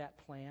that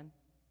plan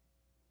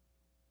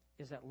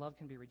is that love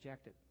can be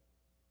rejected.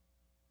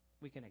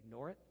 We can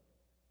ignore it.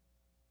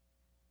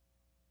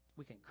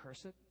 We can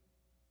curse it.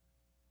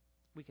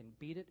 We can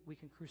beat it. We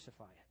can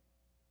crucify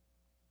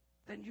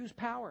it. Then use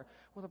power.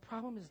 Well, the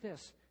problem is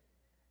this: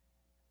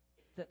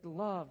 that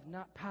love,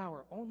 not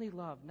power, only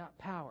love, not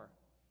power,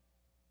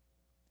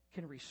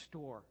 can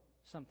restore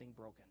something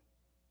broken.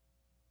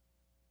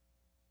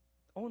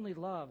 Only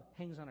love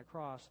hangs on a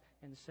cross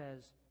and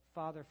says,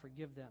 Father,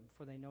 forgive them,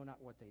 for they know not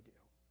what they do.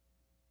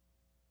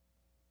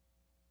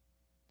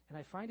 And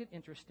I find it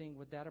interesting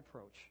with that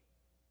approach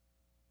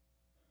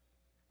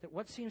that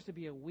what seems to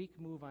be a weak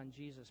move on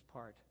Jesus'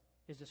 part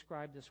is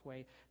described this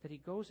way, that he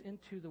goes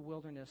into the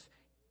wilderness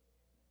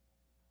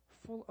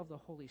full of the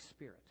Holy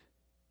Spirit.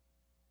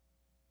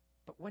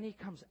 But when he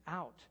comes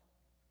out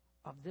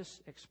of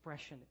this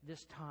expression,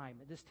 this time,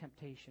 this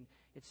temptation,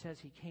 it says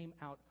he came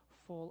out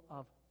full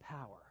of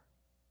power.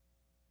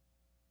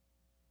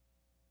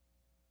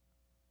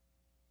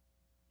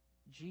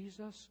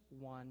 Jesus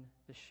won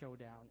the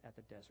showdown at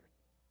the desert.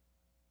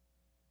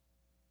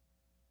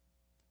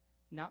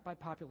 Not by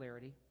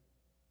popularity,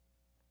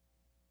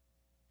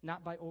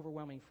 not by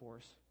overwhelming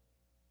force,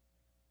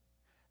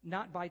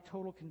 not by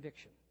total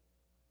conviction,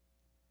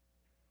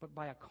 but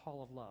by a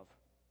call of love.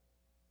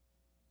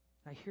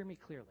 Now hear me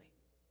clearly.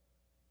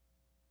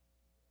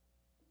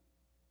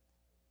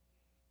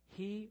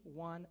 He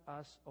won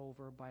us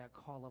over by a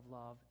call of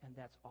love, and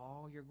that's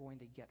all you're going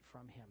to get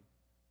from him,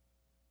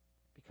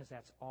 because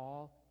that's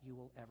all you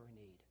will ever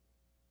need.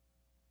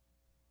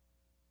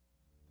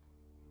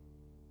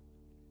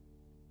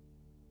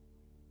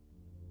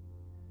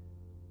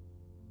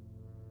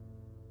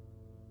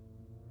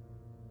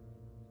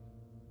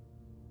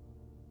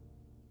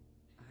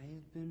 I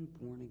have been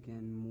born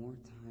again more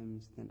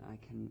times than I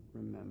can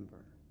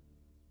remember.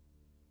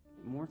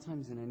 More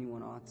times than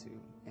anyone ought to,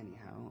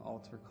 anyhow.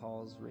 Altar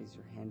calls, raise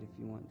your hand if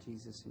you want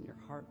Jesus in your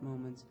heart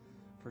moments,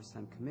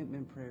 first-time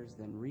commitment prayers,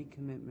 then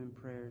recommitment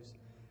prayers.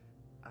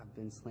 I've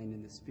been slain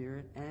in the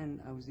Spirit,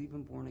 and I was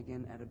even born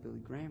again at a Billy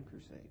Graham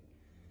crusade.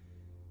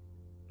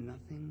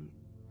 Nothing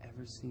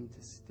ever seemed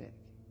to stick.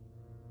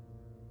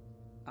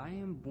 I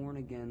am born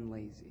again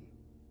lazy.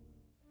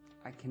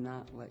 I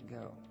cannot let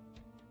go.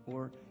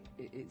 Or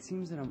it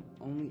seems that I'm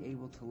only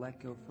able to let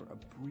go for a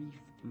brief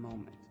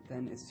moment.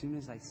 Then as soon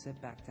as I sit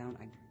back down,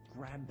 I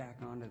grab back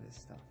onto this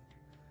stuff,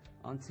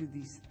 onto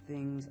these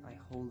things I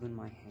hold in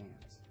my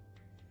hands.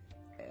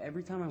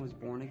 Every time I was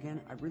born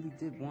again, I really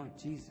did want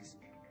Jesus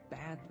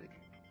badly.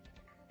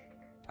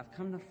 I've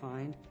come to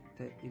find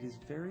that it is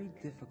very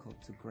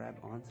difficult to grab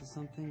onto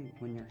something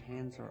when your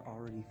hands are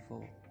already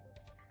full.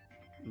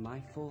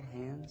 My full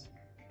hands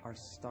are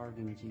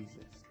starving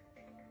Jesus.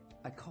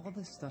 I call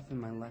the stuff in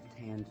my left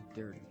hand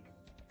dirty.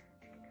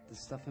 The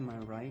stuff in my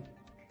right,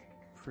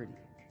 pretty.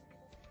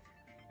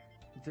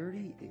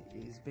 Dirty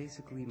is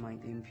basically my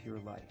impure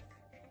life.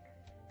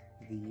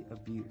 The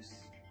abuse,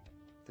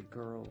 the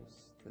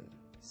girls, the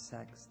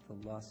sex,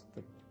 the lust,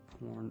 the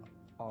porn,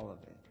 all of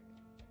it.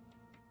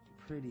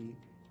 Pretty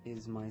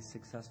is my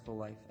successful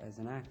life as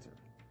an actor.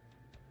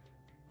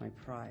 My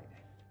pride,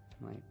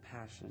 my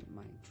passion,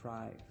 my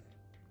drive,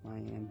 my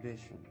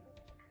ambition.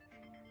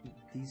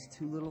 These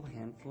two little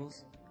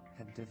handfuls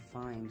have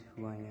defined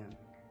who I am.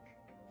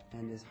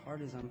 And as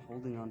hard as I'm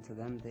holding on to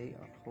them, they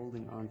are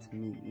holding on to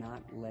me,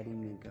 not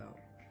letting me go.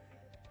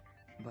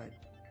 But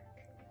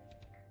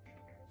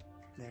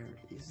there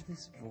is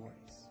this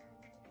voice,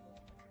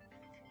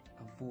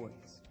 a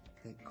voice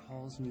that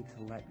calls me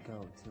to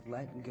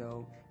let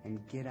go and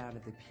get out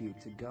of the pew,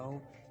 to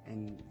go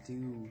and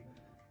do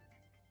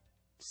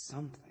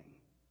something.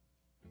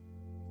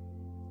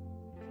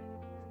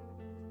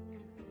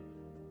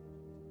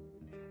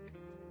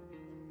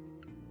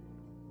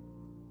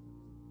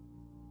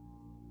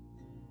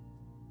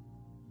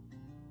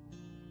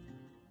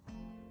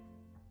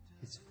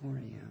 It's 4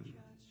 a.m.,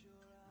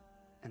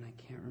 and I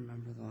can't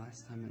remember the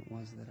last time it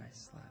was that I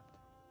slept.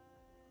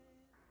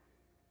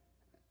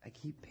 I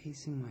keep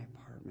pacing my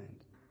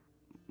apartment.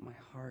 My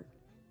heart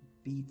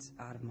beats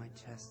out of my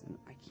chest, and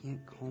I can't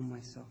calm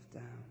myself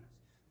down.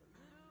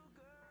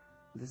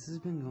 This has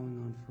been going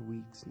on for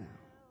weeks now.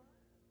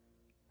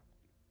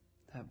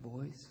 That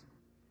voice,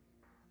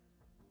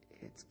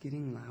 it's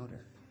getting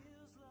louder.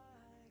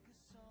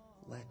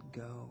 Let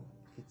go,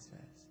 it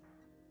says.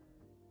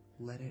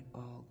 Let it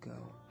all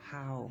go.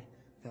 How,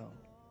 though?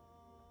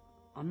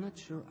 I'm not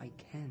sure I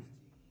can.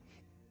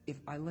 If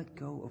I let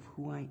go of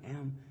who I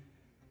am,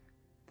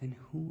 then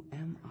who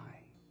am I?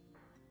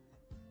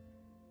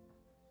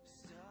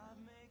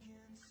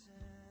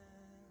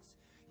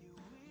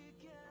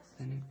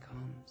 Then it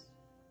comes.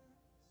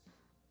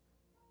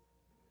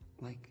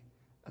 Like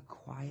a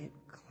quiet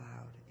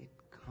cloud, it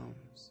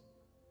comes.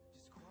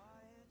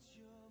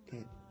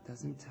 It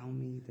doesn't tell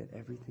me that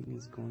everything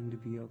is going to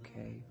be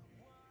okay.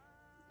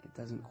 It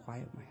doesn't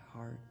quiet my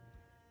heart.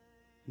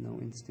 No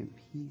instant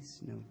peace,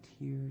 no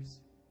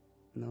tears,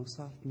 no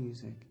soft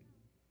music.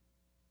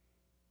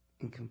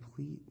 In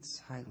complete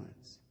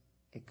silence,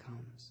 it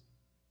comes.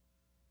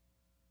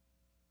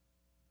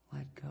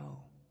 Let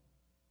go,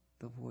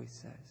 the voice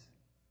says.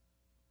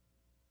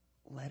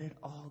 Let it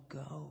all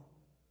go.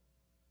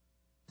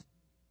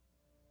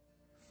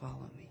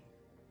 Follow me.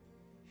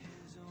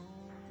 His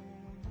own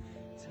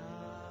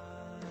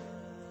time.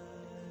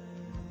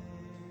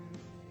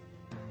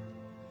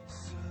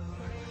 So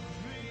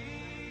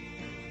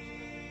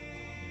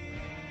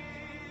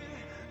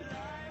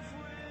life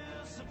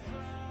will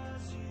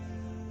surprise you.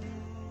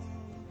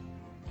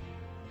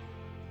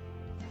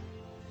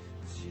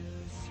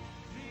 Just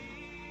be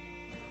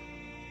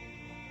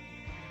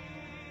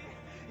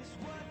is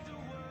what the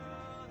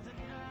world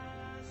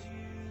denies you.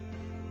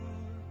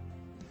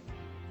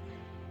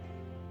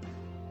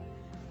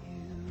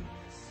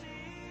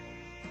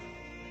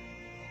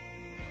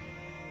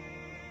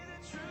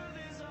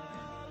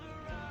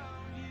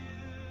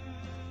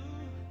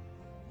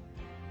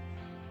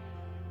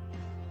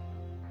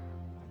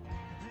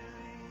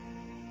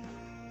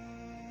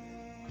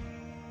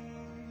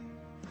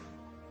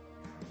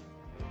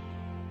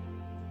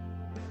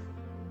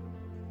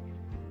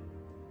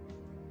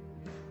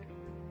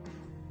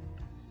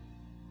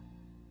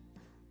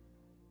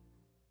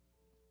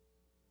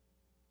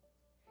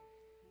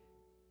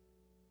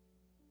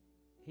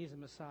 He's a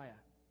Messiah.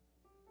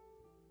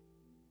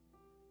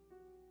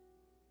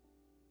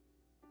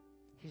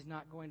 He's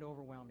not going to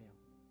overwhelm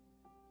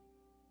you.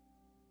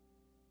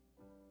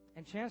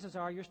 And chances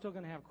are you're still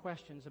going to have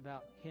questions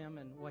about Him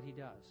and what He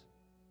does.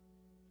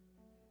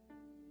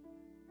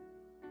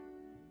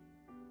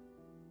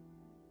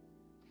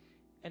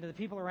 And to the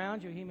people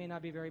around you, He may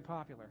not be very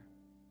popular.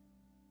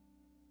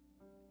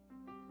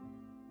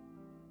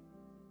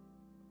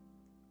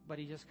 But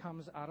He just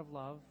comes out of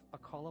love, a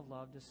call of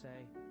love to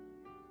say,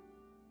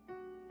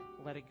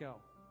 let it go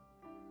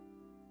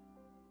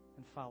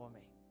and follow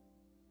me.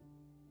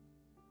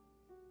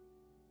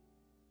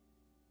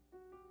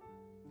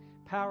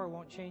 Power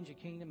won't change a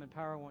kingdom, and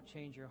power won't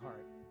change your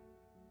heart.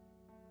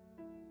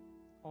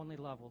 Only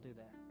love will do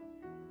that.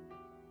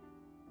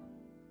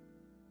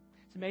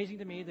 It's amazing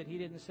to me that He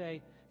didn't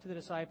say to the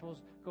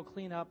disciples, go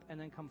clean up and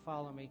then come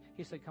follow me.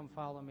 He said, come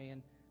follow me,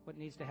 and what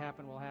needs to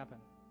happen will happen.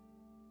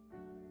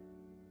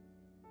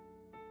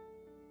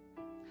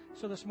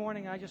 So this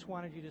morning, I just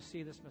wanted you to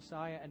see this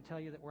Messiah and tell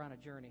you that we're on a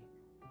journey.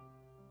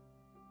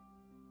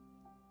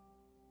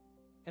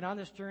 And on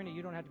this journey,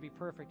 you don't have to be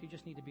perfect. You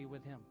just need to be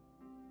with Him.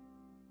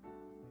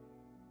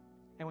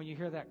 And when you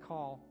hear that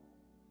call,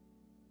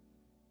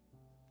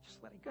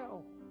 just let it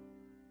go.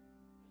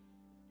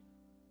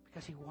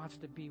 Because He wants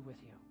to be with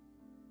you.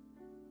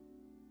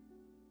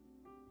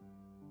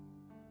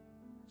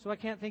 So I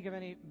can't think of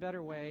any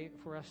better way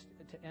for us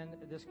to end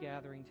this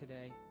gathering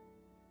today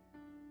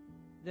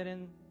than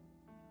in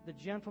the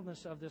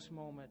gentleness of this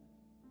moment,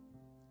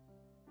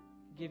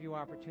 give you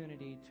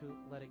opportunity to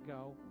let it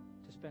go,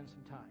 to spend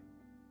some time,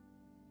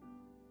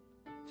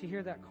 to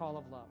hear that call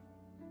of love.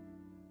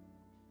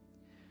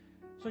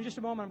 So in just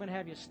a moment, I'm going to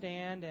have you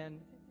stand, and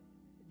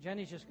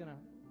Jenny's just going to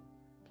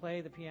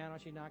play the piano.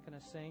 She's not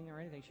going to sing or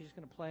anything. She's just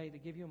going to play to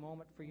give you a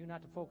moment for you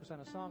not to focus on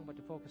a song, but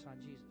to focus on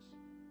Jesus.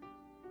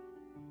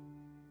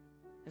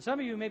 And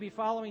some of you may be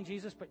following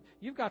Jesus, but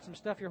you've got some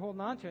stuff you're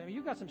holding on to. I mean,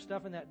 you've got some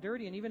stuff in that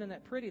dirty and even in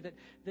that pretty that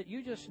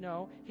you just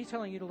know He's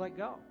telling you to let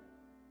go.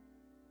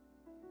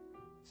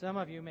 Some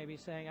of you may be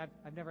saying,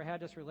 I've never had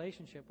this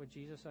relationship with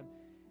Jesus.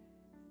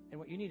 And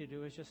what you need to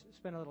do is just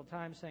spend a little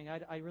time saying,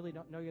 I really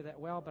don't know you that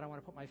well, but I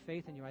want to put my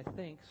faith in you, I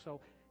think,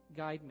 so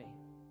guide me.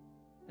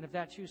 And if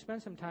that's you,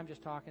 spend some time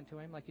just talking to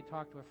Him like you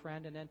talk to a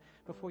friend, and then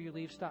before you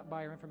leave, stop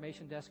by our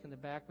information desk in the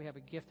back. We have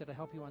a gift that'll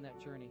help you on that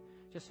journey.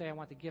 Just say, I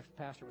want the gift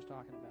Pastor was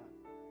talking about.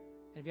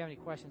 And if you have any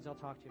questions, they'll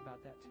talk to you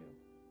about that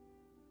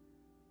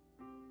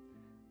too.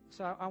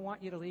 So I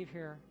want you to leave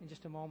here in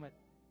just a moment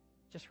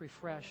just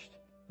refreshed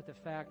with the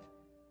fact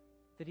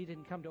that He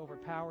didn't come to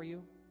overpower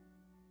you.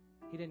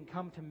 He didn't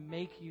come to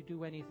make you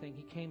do anything.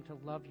 He came to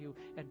love you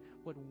and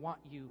would want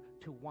you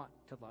to want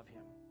to love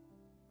Him.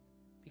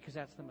 Because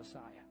that's the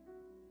Messiah.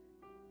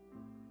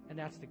 And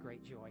that's the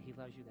great joy. He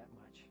loves you that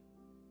much.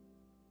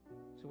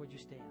 So would you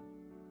stand?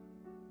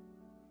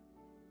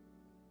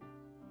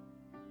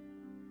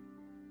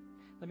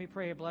 Let me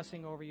pray a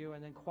blessing over you,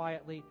 and then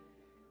quietly,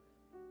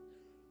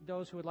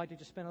 those who would like to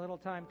just spend a little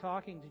time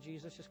talking to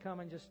Jesus, just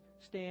come and just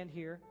stand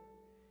here.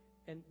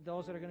 And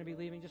those that are going to be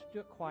leaving, just do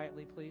it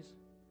quietly, please,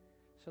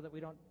 so that we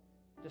don't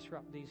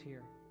disrupt these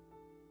here.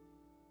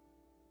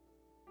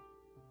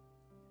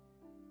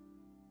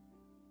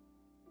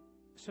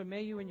 So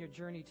may you in your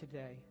journey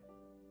today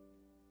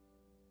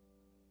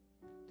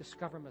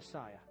discover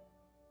Messiah.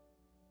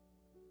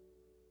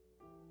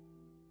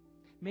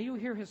 May you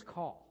hear His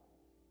call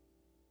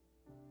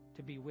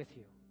to be with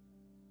you,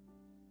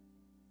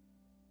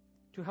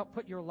 to help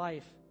put your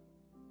life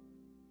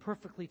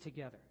perfectly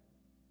together.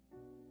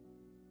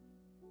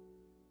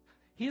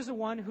 He is the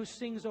one who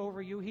sings over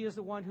you. He is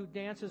the one who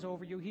dances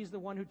over you. He's the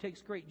one who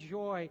takes great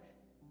joy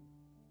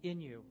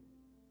in you,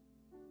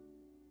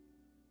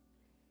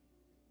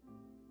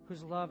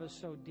 whose love is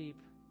so deep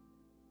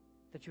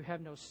that you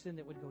have no sin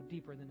that would go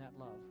deeper than that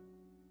love,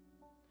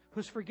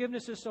 whose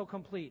forgiveness is so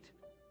complete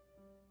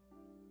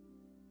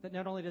that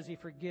not only does He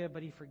forgive,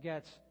 but He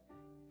forgets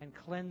and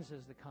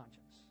cleanses the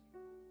conscience.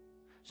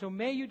 So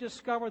may you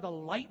discover the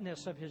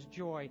lightness of His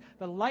joy,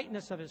 the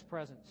lightness of His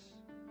presence.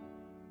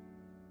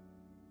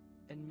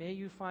 And may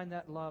you find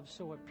that love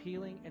so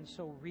appealing and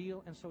so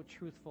real and so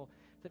truthful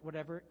that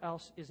whatever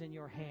else is in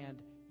your hand,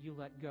 you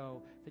let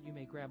go, that you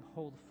may grab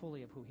hold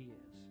fully of who He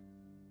is.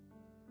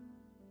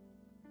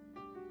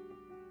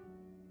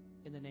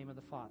 In the name of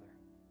the Father,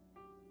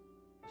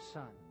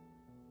 Son,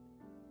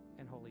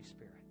 and Holy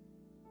Spirit.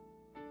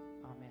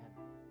 Amen.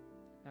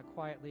 Now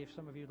quietly, if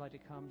some of you would like to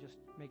come, just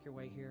make your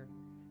way here,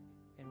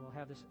 and we'll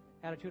have this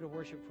attitude of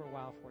worship for a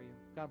while for you.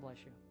 God bless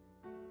you.